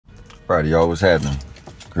Alright, y'all, what's happening?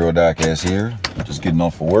 Girl Diecast here, just getting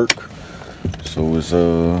off of work. So it's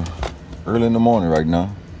early in the morning right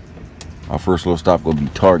now. Our first little stop gonna be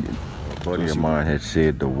Target. A buddy of mine had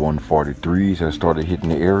said the 143s had started hitting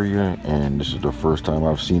the area, and this is the first time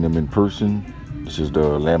I've seen them in person. This is the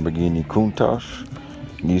Lamborghini Countach.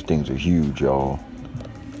 These things are huge, y'all.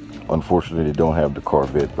 Unfortunately, they don't have the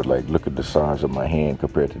Corvette, but like, look at the size of my hand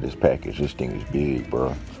compared to this package. This thing is big,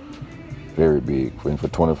 bro. Very big. And for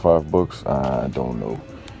 25 bucks, I don't know.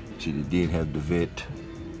 See, they did have the Vet,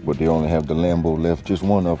 but they only have the Lambo left, just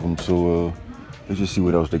one of them. So let's just see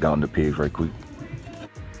what else they got on the page right quick.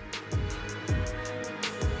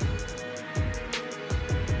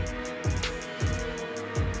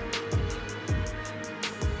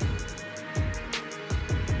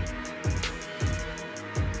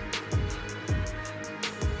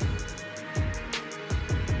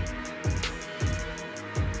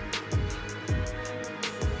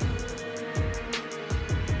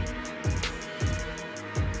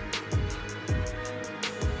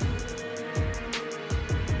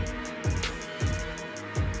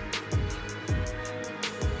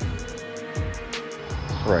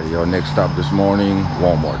 Alrighty, y'all, next stop this morning,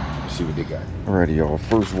 Walmart. Let's see what they got. Alrighty, y'all,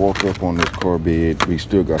 first walk up on this car bed. We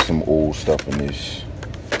still got some old stuff in this.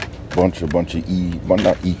 Bunch of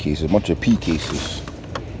P cases.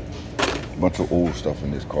 Bunch of old stuff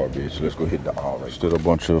in this car bed. So let's go hit the aisle. Right, still a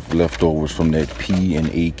bunch of leftovers from that P and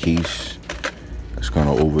A case. That's kind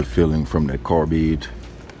of overfilling from that car bed.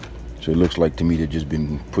 So it looks like to me they've just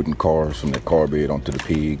been putting cars from that car bed onto the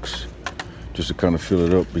pegs, just to kind of fill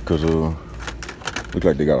it up, because look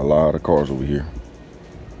like they got a lot of cars over here.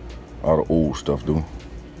 A lot of old stuff, though.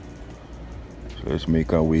 So let's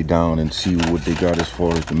make our way down and see what they got as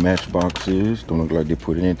far as the Matchbox is. Don't look like they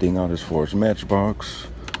put anything out as far as Matchbox.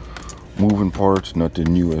 Moving parts,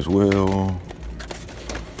 nothing new as well.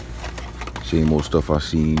 Same old stuff I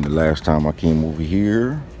seen the last time I came over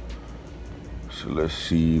here. So let's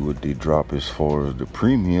see what they drop as far as the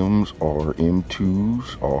premiums or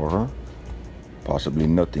M2s, or possibly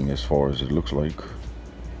nothing as far as it looks like.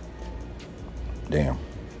 Damn,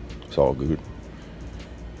 it's all good.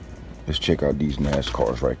 Let's check out these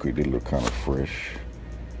NASCARs right quick. They look kind of fresh.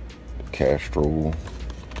 The Castro.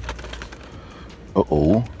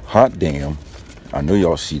 Uh-oh, hot damn. I know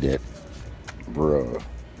y'all see that. Bruh.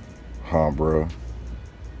 Huh, bruh.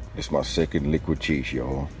 It's my second liquid chase,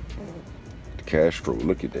 y'all. The Castro,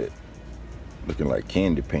 look at that. Looking like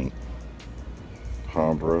candy paint.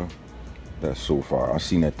 Huh, bruh. That's so far. I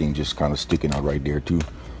seen that thing just kind of sticking out right there too.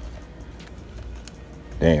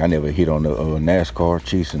 Dang, I never hit on the NASCAR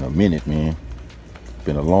chase in a minute, man.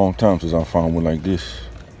 Been a long time since I found one like this.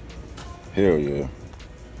 Hell yeah.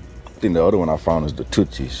 I think the other one I found is the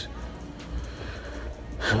Tootsies.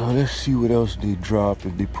 So let's see what else they drop,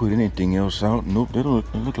 if they put anything else out. Nope, they don't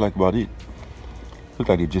look like about it. Look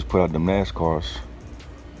like they just put out them NASCARs.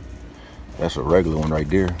 That's a regular one right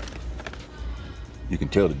there. You can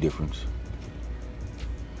tell the difference.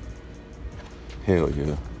 Hell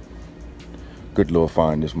yeah. Good little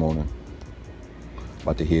find this morning.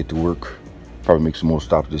 About to head to work. Probably make some more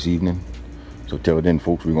stops this evening. So till then,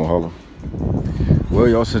 folks, we're gonna holler. Well,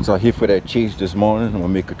 y'all, since I hit for that chase this morning, I'm gonna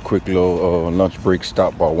make a quick little lunch break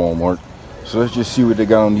stop by Walmart. So let's just see what they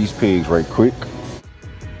got on these pegs right quick.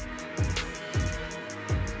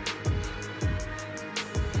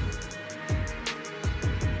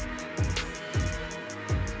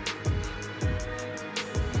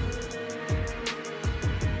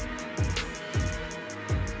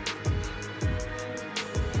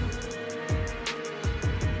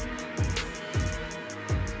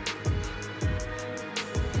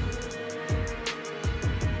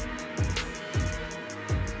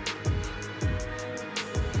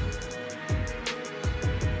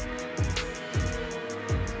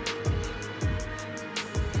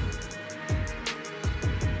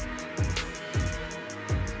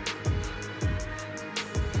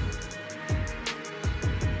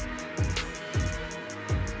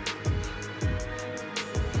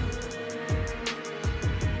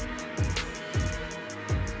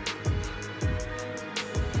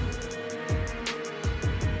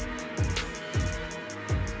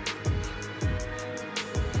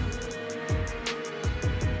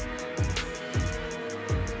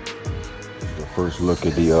 First look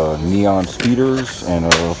at the neon speeders, and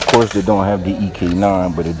of course they don't have the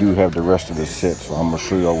EK9, but they do have the rest of the set, so I'm gonna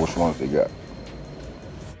show y'all which ones they got.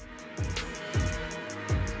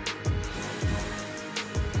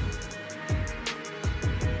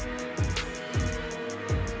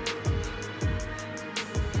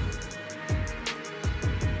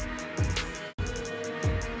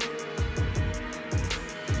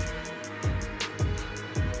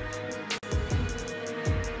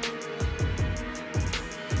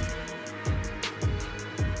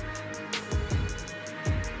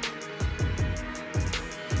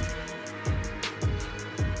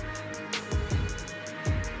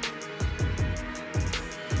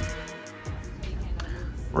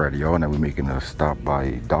 Right, y'all, now we're making a stop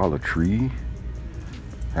by Dollar Tree.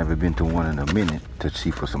 Haven't been to one in a minute to see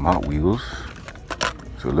for some Hot Wheels.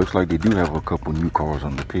 So it looks like they do have a couple new cars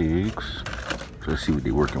on the pegs. So let's see what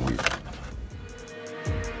they're working with.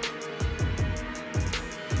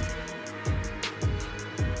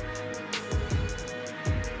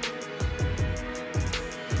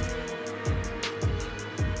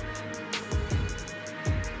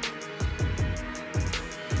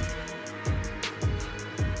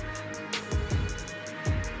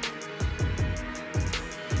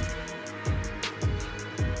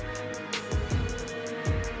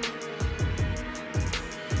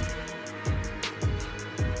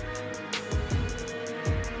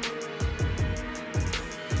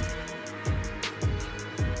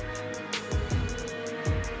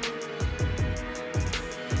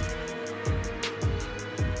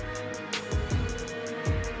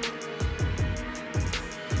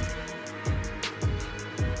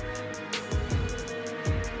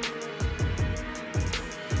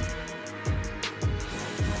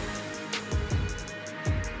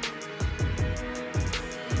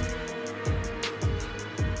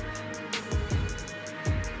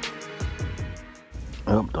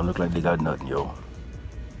 Don't look like they got nothing, yo.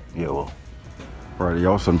 Yeah, well. Alright,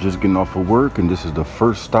 y'all, so I'm just getting off of work, and this is the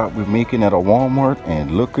first stop we're making at a Walmart,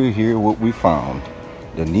 and look at here what we found.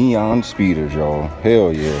 The neon speeders, y'all.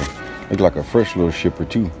 Hell yeah. Look like a fresh little shipper,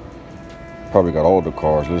 too. Probably got all the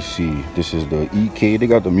cars. Let's see. This is the EK. They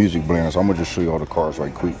got the music blaring, so I'm going to just show you all the cars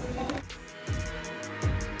right quick.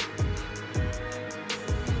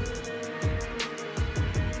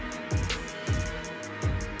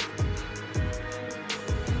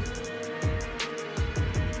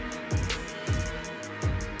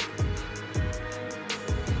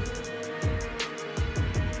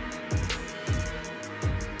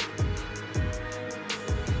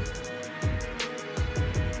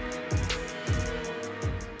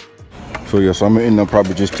 So yeah, so I'm gonna end up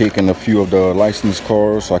probably just taking a few of the licensed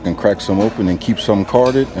cars so I can crack some open and keep some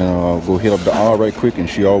carded, and I'll go hit up the aisle right quick and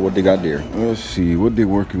show y'all what they got there. Let's see what they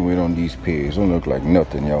working with on these pegs. Don't look like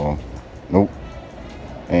nothing, y'all. Nope,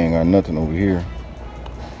 ain't got nothing over here.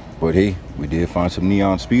 But hey, we did find some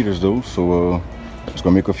neon speeders though, so let's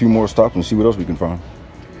go make a few more stops and see what else we can find.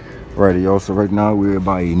 Righty, y'all, so right now we're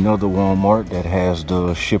by another Walmart that has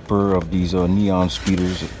the shipper of these neon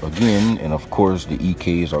speeders again, and of course the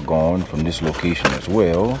EKs are gone from this location as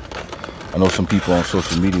well. I know some people on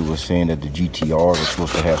social media were saying that the GTR is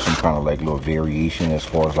supposed to have some kind of like little variation as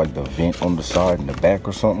far as like the vent on the side and the back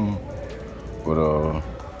or something, but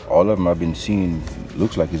all of them I've been seeing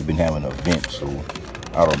looks like it's been having a vent, so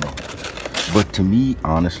I don't know. But to me,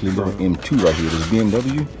 honestly, the M2 right here, this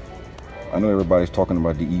BMW, I know everybody's talking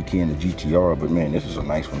about the EK and the GTR, but man, this is a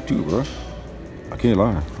nice one too, bro. I can't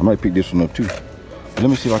lie. I might pick this one up too. But let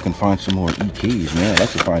me see if I can find some more EKs, man. I'd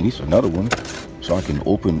like to find at least another one so I can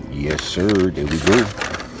open. Yes, sir. There we go.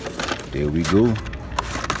 There we go.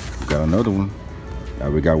 We got another one. Now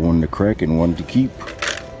we got one to crack and one to keep.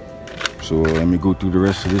 So let me go through the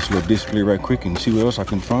rest of this little display right quick and see what else I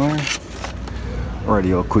can find.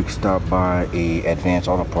 Alrighty, a quick stop by a Advanced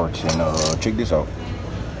Auto Parts, and check this out.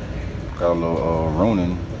 Got a little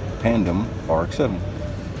Ronin Pandem RX-7.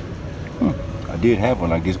 I did have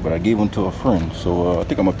one like this, but I gave one to a friend, so I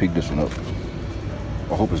think I'm gonna pick this one up.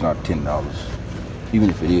 I hope it's not $10.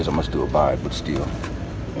 Even if it is, I'm gonna still buy it, but still.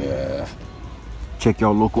 Yeah. Check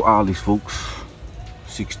y'all local Ollie's, folks.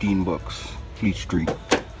 16 bucks. Fleet Street.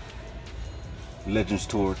 Legends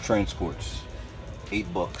Tour Transports.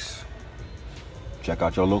 8 bucks. Check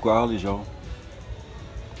out your local Ollie's, y'all.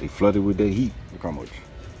 They flooded with that heat. Look how much.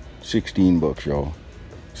 16 bucks, y'all.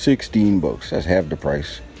 16 bucks. That's half the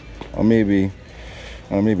price. Or maybe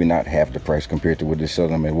not half the price compared to what they're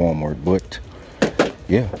selling them at Walmart. But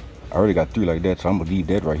yeah, I already got 3 like that, so I'm gonna leave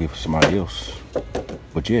that right here for somebody else.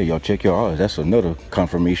 But yeah, y'all check your Ollies. That's another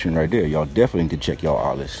confirmation right there. Y'all definitely need to check y'all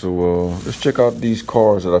Ollies. So let's check out these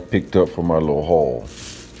cars that I picked up for my little haul.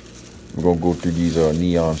 We're gonna go through these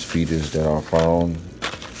neon speeders that I found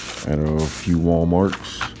at a few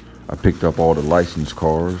Walmarts. I picked up all the licensed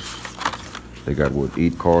cars. They got what,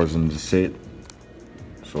 8 cars in the set.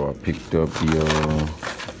 So I picked up the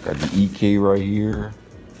got the EK right here.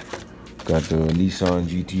 Got the Nissan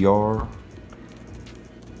GTR.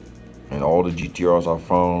 And all the GTRs I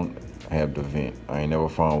found have the vent. I ain't never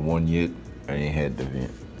found one yet I ain't had the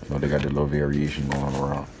vent. So they got the little variation going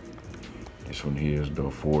around. This one here is the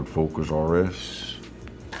Ford Focus RS.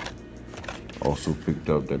 Also picked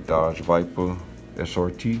up the Dodge Viper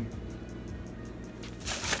SRT.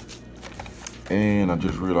 And I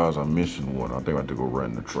just realized I'm missing one. I think I have to go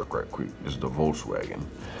run the truck right quick. This is the Volkswagen.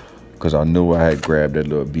 because I know I had grabbed that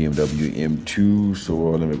little BMW M2, so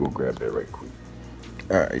let me go grab that right quick.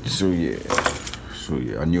 All right, so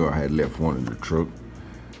yeah, I knew I had left one in the truck.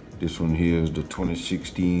 This one here is the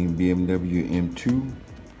 2016 BMW M2,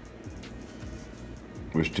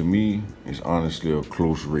 which to me is honestly a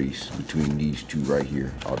close race between these two right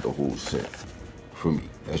here out the whole set. For me,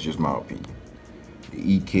 that's just my opinion.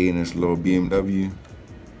 The EK and this little BMW,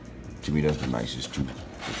 to me that's the nicest too,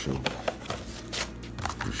 for sure.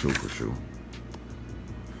 For sure.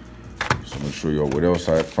 So I'm gonna show y'all what else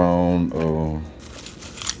I had found.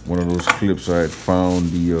 One of those clips I had found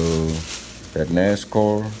that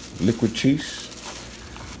NASCAR liquid chase.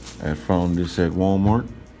 I had found this at Walmart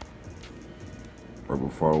right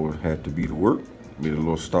before I had to be to work. Made a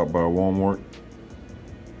little stop by Walmart.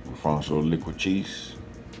 We found some liquid chase.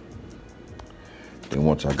 Then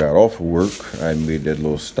once I got off of work, I made that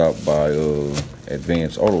little stop by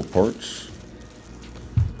Advanced Auto Parts.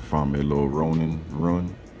 Found me a little Ronin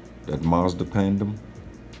run, that Mazda Pandem.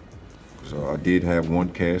 So I did have one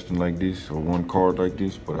casting like this, or one card like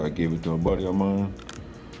this, but I gave it to a buddy of mine.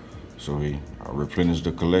 So I replenished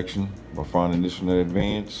the collection by finding this one at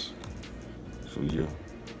Advance. So yeah,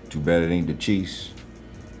 too bad it ain't the Chase.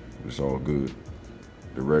 It's all good.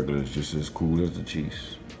 The regular is just as cool as the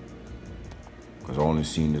Chase. Cause I only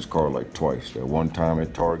seen this car like twice. That one time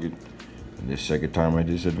at Target, and this second time at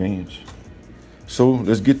this Advance. So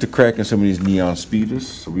let's get to cracking some of these neon speeders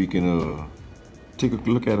so we can take a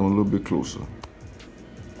look at them a little bit closer.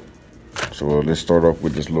 So let's start off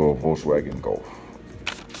with this little Volkswagen Golf.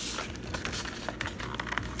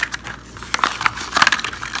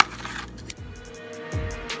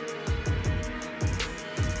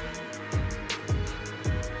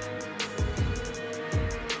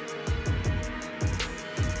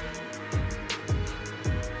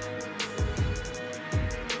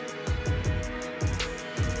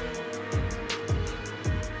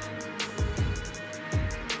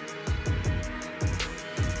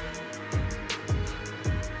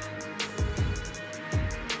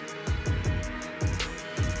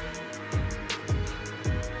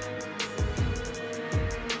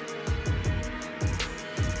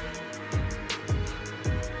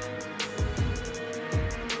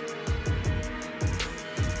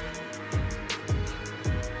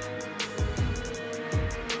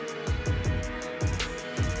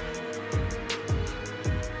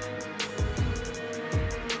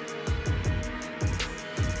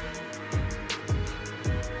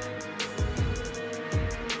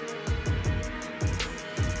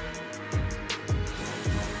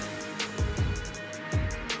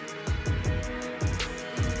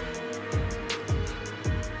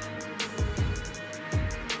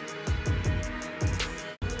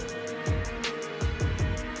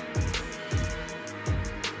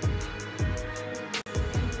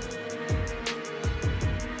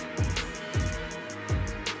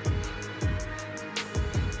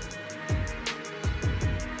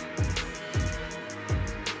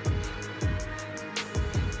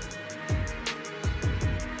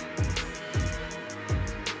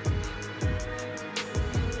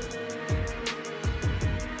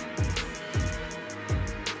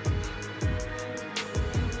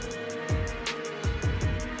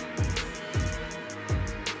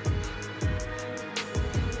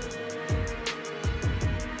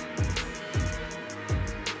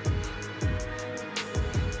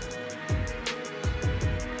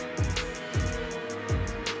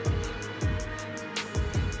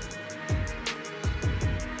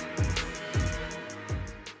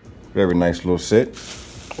 Very nice little set.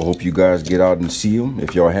 I hope you guys get out and see them.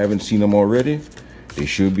 If y'all haven't seen them already, they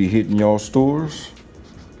should be hitting y'all stores.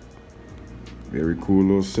 Very cool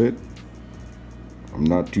little set. I'm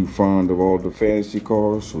not too fond of all the fantasy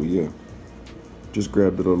cars, so yeah. Just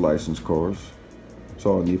grab the little license cars. That's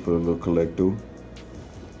all I need for the little collector.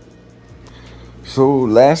 So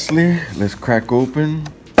lastly, let's crack open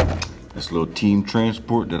this little team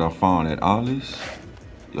transport that I found at Ollie's.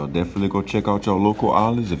 Y'all definitely go check out your local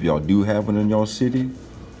Ollies if y'all do have one in y'all city.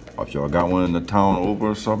 Or if y'all got one in the town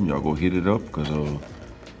over or something, y'all go hit it up. Cause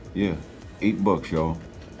yeah, $8 y'all.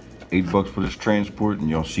 $8 for this transport, and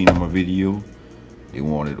y'all seen in my video. They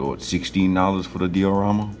wanted $16 for the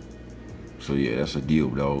diorama. So yeah, that's a deal,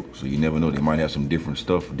 dog. So you never know, they might have some different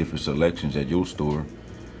stuff, different selections at your store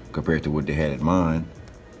compared to what they had at mine.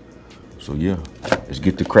 So yeah, let's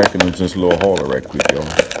get to cracking on this little hauler right quick, y'all.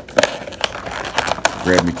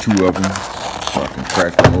 Grab me 2 of them so I can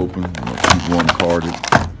crack them open. I'm gonna keep one carded.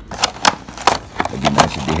 It'd be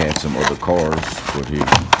nice if they had some other cars, but it's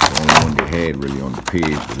the only one they had really on the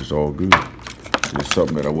page, but it's all good. It's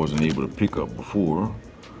something that I wasn't able to pick up before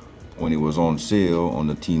when it was on sale on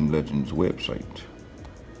the Team Legends website.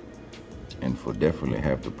 And for definitely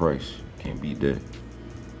half the price. Can't beat that.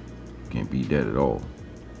 Can't beat that at all.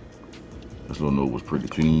 This little note was pretty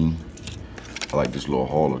clean. I like this little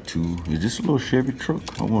hauler too. Is this a little Chevy truck?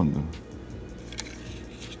 I wonder.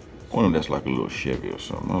 That's like a little Chevy or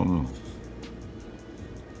something. I don't know.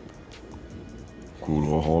 Cool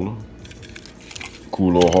little hauler.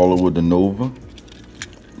 Cool little hauler with the Nova.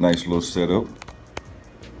 Nice little setup.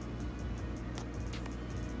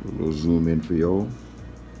 A little zoom in for y'all.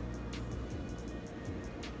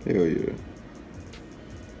 Hell yeah.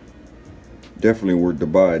 Definitely worth to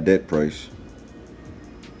buy at that price.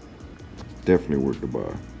 Definitely worth to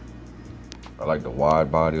buy. I like the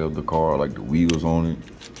wide body of the car. I like the wheels on it.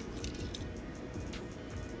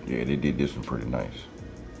 Yeah, they did this one pretty nice.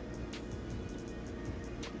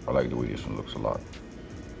 I like the way this one looks a lot.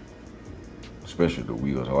 Especially the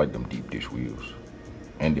wheels. I like them deep dish wheels.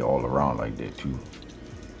 And they're all around like that too.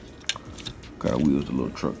 What kind of wheels the little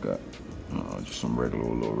truck got? Just some regular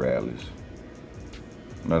little rallies.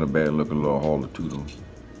 Not a bad looking little hauler too though.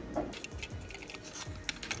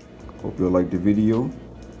 Hope y'all liked the video.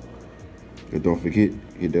 And don't forget,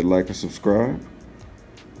 hit that like and subscribe.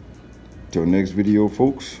 Till next video,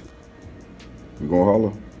 folks. We're gonna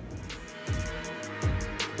holler.